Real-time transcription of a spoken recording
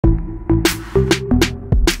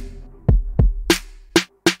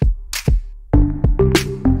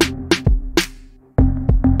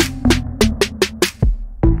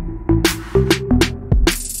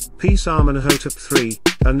piece Amenhotep III,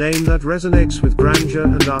 a name that resonates with grandeur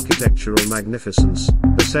and architectural magnificence,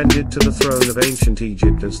 ascended to the throne of ancient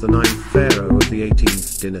Egypt as the ninth pharaoh of the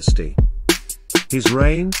 18th dynasty. His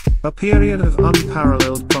reign, a period of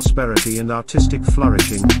unparalleled prosperity and artistic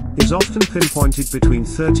flourishing, is often pinpointed between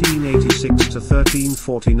 1386 to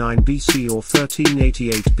 1349 BC or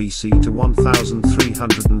 1388 BC to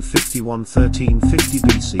 1351 1350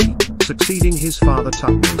 BC, succeeding his father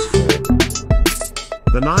Thutmose IV.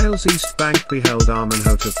 The Nile's east bank beheld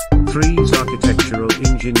Amenhotep III's architectural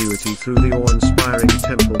ingenuity through the awe-inspiring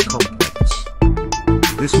temple complex.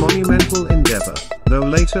 This monumental endeavor, though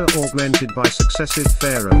later augmented by successive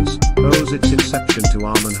pharaohs, owes its inception to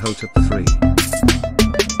Amenhotep III.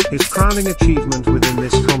 His crowning achievement within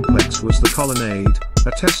this complex was the Colonnade,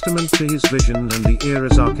 a testament to his vision and the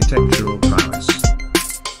era's architectural prowess.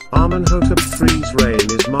 Amenhotep III's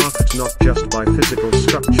reign is marked not just by physical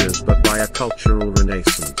structures but by a cultural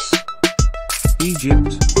renaissance.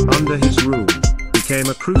 Egypt, under his rule, became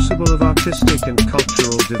a crucible of artistic and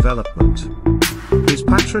cultural development. His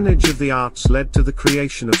patronage of the arts led to the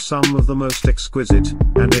creation of some of the most exquisite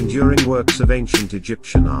and enduring works of ancient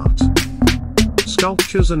Egyptian art.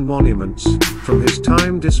 Sculptures and monuments, from his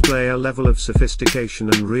time, display a level of sophistication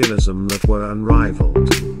and realism that were unrivaled.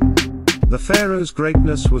 The pharaoh's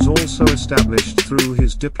greatness was also established through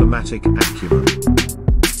his diplomatic acumen.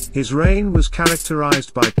 His reign was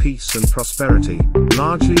characterized by peace and prosperity,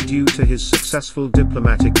 largely due to his successful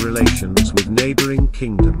diplomatic relations with neighboring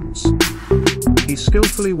kingdoms. He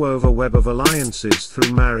skillfully wove a web of alliances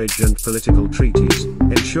through marriage and political treaties,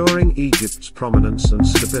 ensuring Egypt's prominence and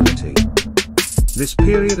stability. This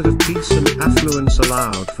period of peace and affluence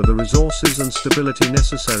allowed for the resources and stability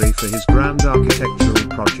necessary for his grand architectural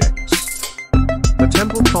projects. The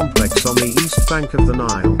temple complex on the east bank of the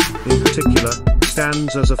Nile, in particular,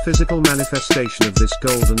 stands as a physical manifestation of this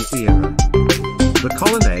golden era. The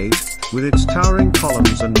Colonnade, with its towering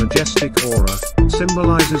columns and majestic aura,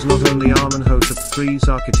 symbolizes not only Amenhotep III's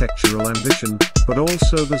architectural ambition, but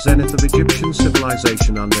also the zenith of Egyptian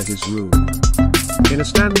civilization under his rule. In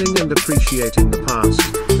understanding and appreciating the past,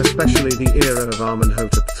 especially the era of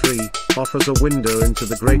Amenhotep III, offers a window into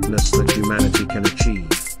the greatness that humanity can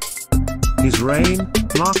achieve. His reign,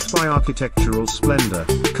 marked by architectural splendor,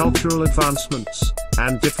 cultural advancements,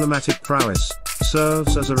 and diplomatic prowess,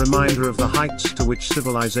 serves as a reminder of the heights to which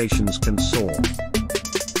civilizations can soar.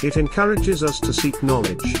 It encourages us to seek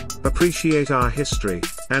knowledge, appreciate our history,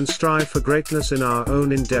 and strive for greatness in our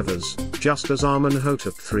own endeavors, just as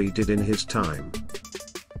Amenhotep III did in his time.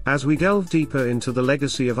 As we delve deeper into the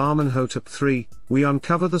legacy of Amenhotep III, we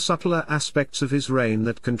uncover the subtler aspects of his reign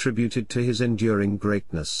that contributed to his enduring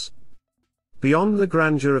greatness. Beyond the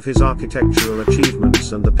grandeur of his architectural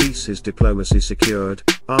achievements and the peace his diplomacy secured,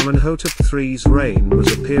 Amenhotep III's reign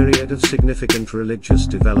was a period of significant religious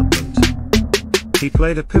development. He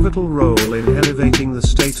played a pivotal role in elevating the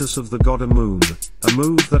status of the god Amun, a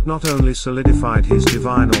move that not only solidified his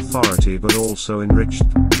divine authority but also enriched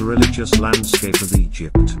the religious landscape of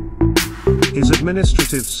Egypt. His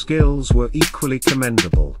administrative skills were equally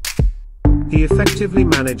commendable. He effectively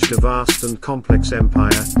managed a vast and complex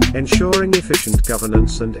empire, ensuring efficient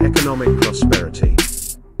governance and economic prosperity.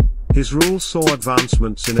 His rule saw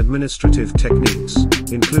advancements in administrative techniques,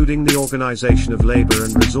 including the organization of labor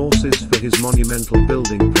and resources for his monumental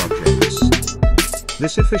building projects.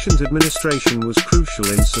 This efficient administration was crucial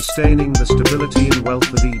in sustaining the stability and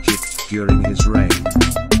wealth of Egypt during his reign.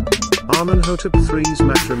 Amenhotep III's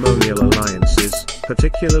matrimonial alliances,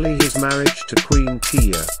 particularly his marriage to Queen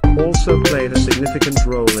Tia, also played a significant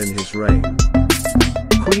role in his reign.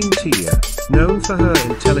 Queen Tia, known for her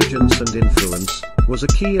intelligence and influence, was a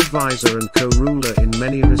key advisor and co-ruler in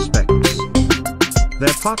many respects.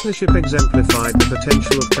 Their partnership exemplified the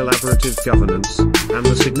potential of collaborative governance, and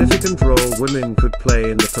the significant role women could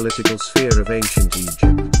play in the political sphere of ancient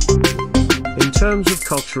Egypt. In terms of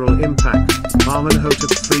cultural impact,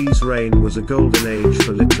 Amenhotep III's reign was a golden age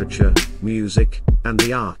for literature, music, and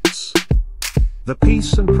the arts. The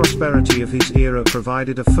peace and prosperity of his era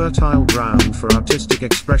provided a fertile ground for artistic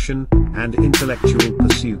expression and intellectual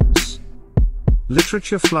pursuits.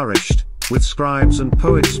 Literature flourished, with scribes and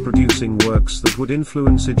poets producing works that would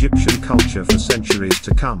influence Egyptian culture for centuries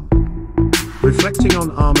to come. Reflecting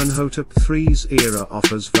on Amenhotep III's era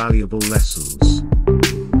offers valuable lessons.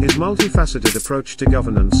 His multifaceted approach to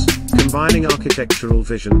governance, combining architectural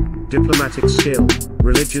vision, diplomatic skill,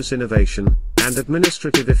 religious innovation, and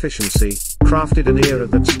administrative efficiency, crafted an era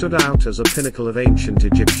that stood out as a pinnacle of ancient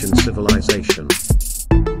Egyptian civilization.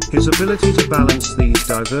 His ability to balance these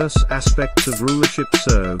diverse aspects of rulership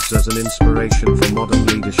serves as an inspiration for modern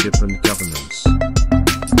leadership and governance.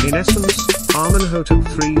 In essence, Amenhotep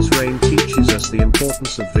III's reign teaches us the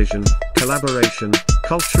importance of vision, collaboration,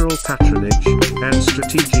 cultural patronage, and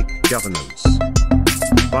strategic governance.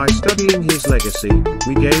 By studying his legacy,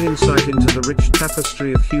 we gain insight into the rich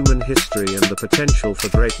tapestry of human history and the potential for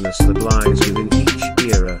greatness that lies within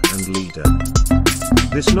each era and leader.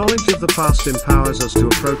 This knowledge of the past empowers us to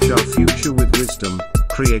approach our future with wisdom,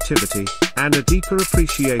 creativity, and a deeper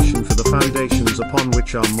appreciation for the foundations upon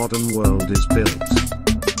which our modern world is built.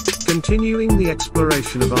 Continuing the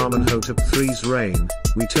exploration of Amenhotep III's reign,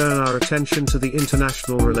 we turn our attention to the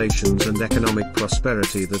international relations and economic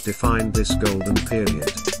prosperity that defined this golden period.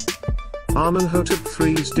 Amenhotep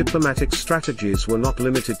III's diplomatic strategies were not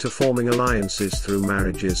limited to forming alliances through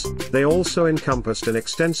marriages, they also encompassed an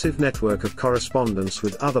extensive network of correspondence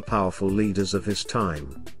with other powerful leaders of his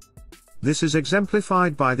time. This is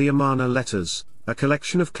exemplified by the Amarna letters, a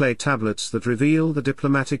collection of clay tablets that reveal the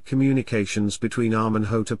diplomatic communications between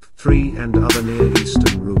Amenhotep III and other Near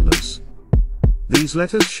Eastern rulers. These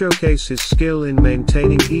letters showcase his skill in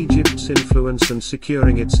maintaining Egypt's influence and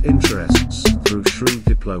securing its interests through shrewd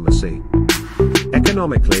diplomacy.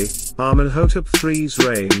 Economically, Amenhotep III's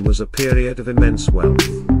reign was a period of immense wealth.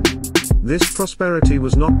 This prosperity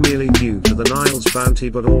was not merely due to the Nile's bounty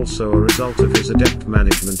but also a result of his adept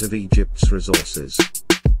management of Egypt's resources.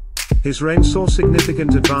 His reign saw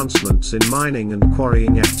significant advancements in mining and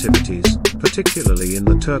quarrying activities, particularly in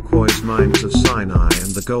the turquoise mines of Sinai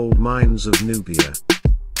and the gold mines of Nubia.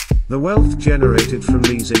 The wealth generated from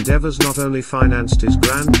these endeavors not only financed his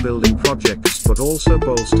grand building projects but also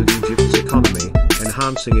bolstered Egypt's economy,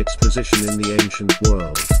 enhancing its position in the ancient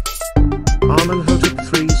world.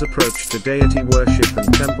 Amenhotep III's approach to deity worship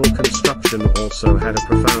and temple construction also had a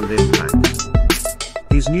profound impact.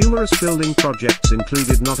 His numerous building projects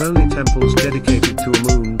included not only temples dedicated to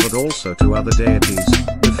Amun but also to other deities,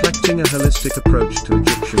 reflecting a holistic approach to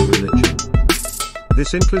Egyptian religion.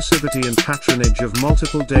 This inclusivity and patronage of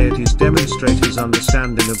multiple deities demonstrate his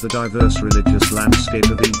understanding of the diverse religious landscape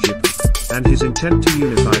of Egypt, and his intent to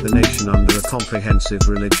unify the nation under a comprehensive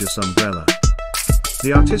religious umbrella.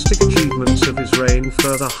 The artistic achievements of his reign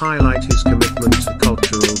further highlight his commitment to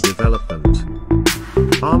cultural development.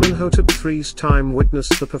 Amenhotep III's time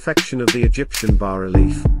witnessed the perfection of the Egyptian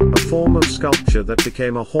bas-relief, a form of sculpture that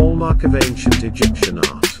became a hallmark of ancient Egyptian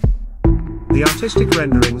art. The artistic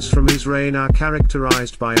renderings from his reign are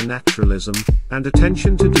characterized by a naturalism and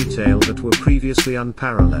attention to detail that were previously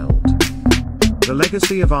unparalleled. The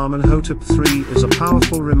legacy of Amenhotep III is a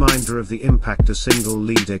powerful reminder of the impact a single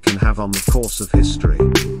leader can have on the course of history.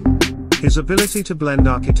 His ability to blend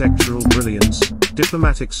architectural brilliance,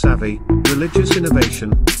 diplomatic savvy, religious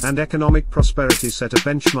innovation, and economic prosperity set a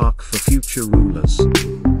benchmark for future rulers.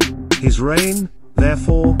 His reign,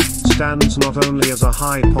 therefore, stands not only as a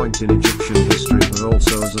high point in Egyptian history but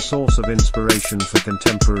also as a source of inspiration for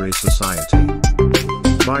contemporary society.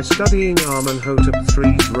 By studying Amenhotep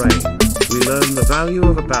III's reign, we learn the value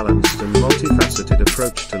of a balanced and multifaceted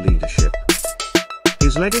approach to leadership.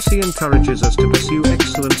 His legacy encourages us to pursue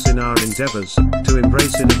excellence in our endeavors, to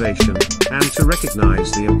embrace innovation, and to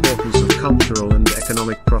recognize the importance of cultural and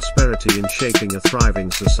economic prosperity in shaping a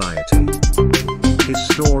thriving society. His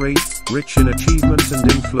story, rich in achievement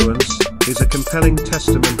and influence, is a compelling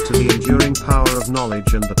testament to the enduring power of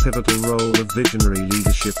knowledge and the pivotal role of visionary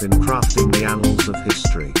leadership in crafting the annals of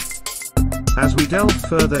history. As we delve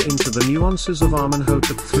further into the nuances of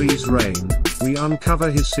Amenhotep III's reign, we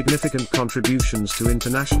uncover his significant contributions to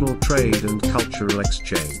international trade and cultural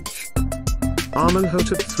exchange.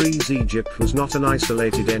 Amenhotep III's Egypt was not an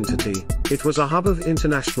isolated entity, it was a hub of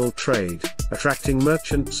international trade, attracting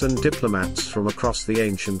merchants and diplomats from across the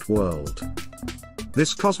ancient world.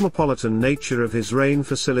 This cosmopolitan nature of his reign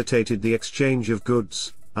facilitated the exchange of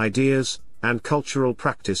goods, ideas, and cultural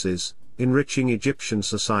practices, enriching Egyptian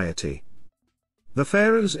society. The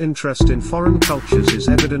pharaoh's interest in foreign cultures is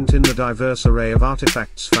evident in the diverse array of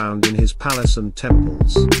artifacts found in his palace and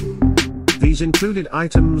temples. These included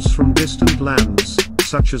items from distant lands,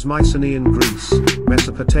 such as Mycenaean Greece,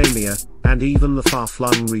 Mesopotamia, and even the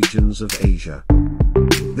far-flung regions of Asia.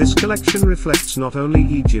 This collection reflects not only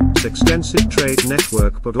Egypt's extensive trade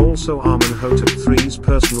network but also Amenhotep III's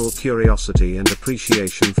personal curiosity and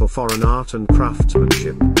appreciation for foreign art and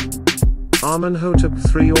craftsmanship. Amenhotep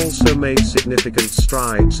III also made significant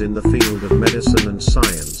strides in the field of medicine and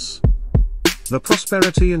science. The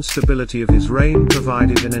prosperity and stability of his reign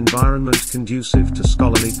provided an environment conducive to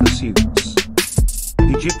scholarly pursuits.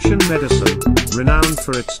 Egyptian medicine, renowned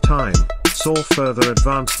for its time, saw further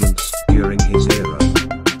advancements during his era.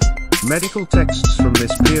 Medical texts from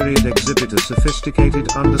this period exhibit a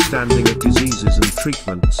sophisticated understanding of diseases and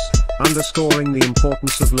treatments, underscoring the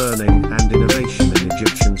importance of learning and innovation in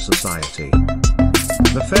Egyptian society.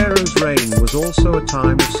 The pharaoh's reign was also a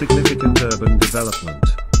time of significant urban development.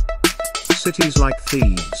 Cities like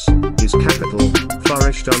Thebes, his capital,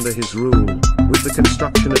 flourished under his rule, with the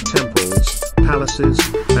construction of temples, palaces,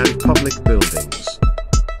 and public buildings.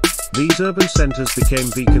 These urban centers became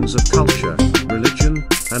beacons of culture, religion,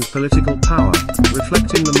 and political power,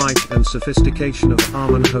 reflecting the might and sophistication of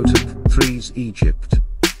Amenhotep III's Egypt.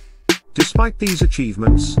 Despite these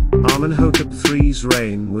achievements, Amenhotep III's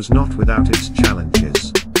reign was not without its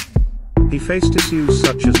challenges. He faced issues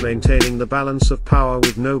such as maintaining the balance of power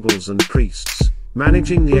with nobles and priests,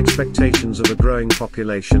 managing the expectations of a growing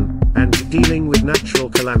population, and dealing with natural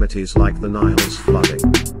calamities like the Nile's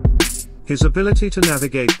flooding. His ability to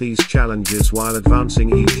navigate these challenges while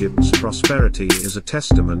advancing Egypt's prosperity is a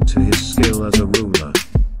testament to his skill as a ruler.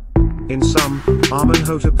 In sum,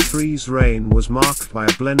 Amenhotep III's reign was marked by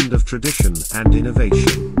a blend of tradition and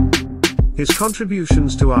innovation. His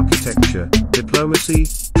contributions to architecture, diplomacy,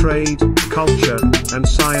 trade, culture, and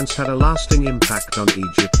science had a lasting impact on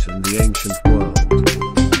Egypt and the ancient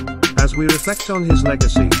world. As we reflect on his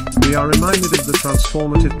legacy, we are reminded of the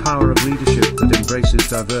transformative power of leadership that embraces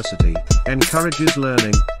diversity, encourages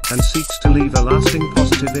learning, and seeks to leave a lasting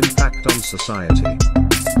positive impact on society.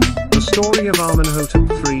 The story of Amenhotep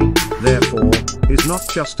III, therefore, is not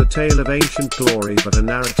just a tale of ancient glory but a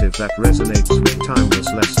narrative that resonates with timeless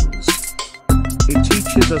lessons. It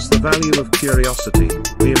teaches us the value of curiosity,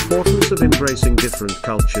 the importance of embracing different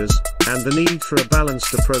cultures, and the need for a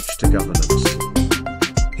balanced approach to governance.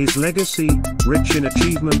 His legacy, rich in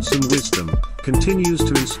achievements and wisdom, continues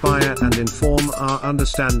to inspire and inform our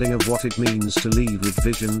understanding of what it means to lead with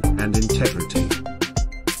vision and integrity.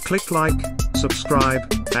 Click like,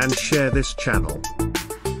 subscribe, and share this channel.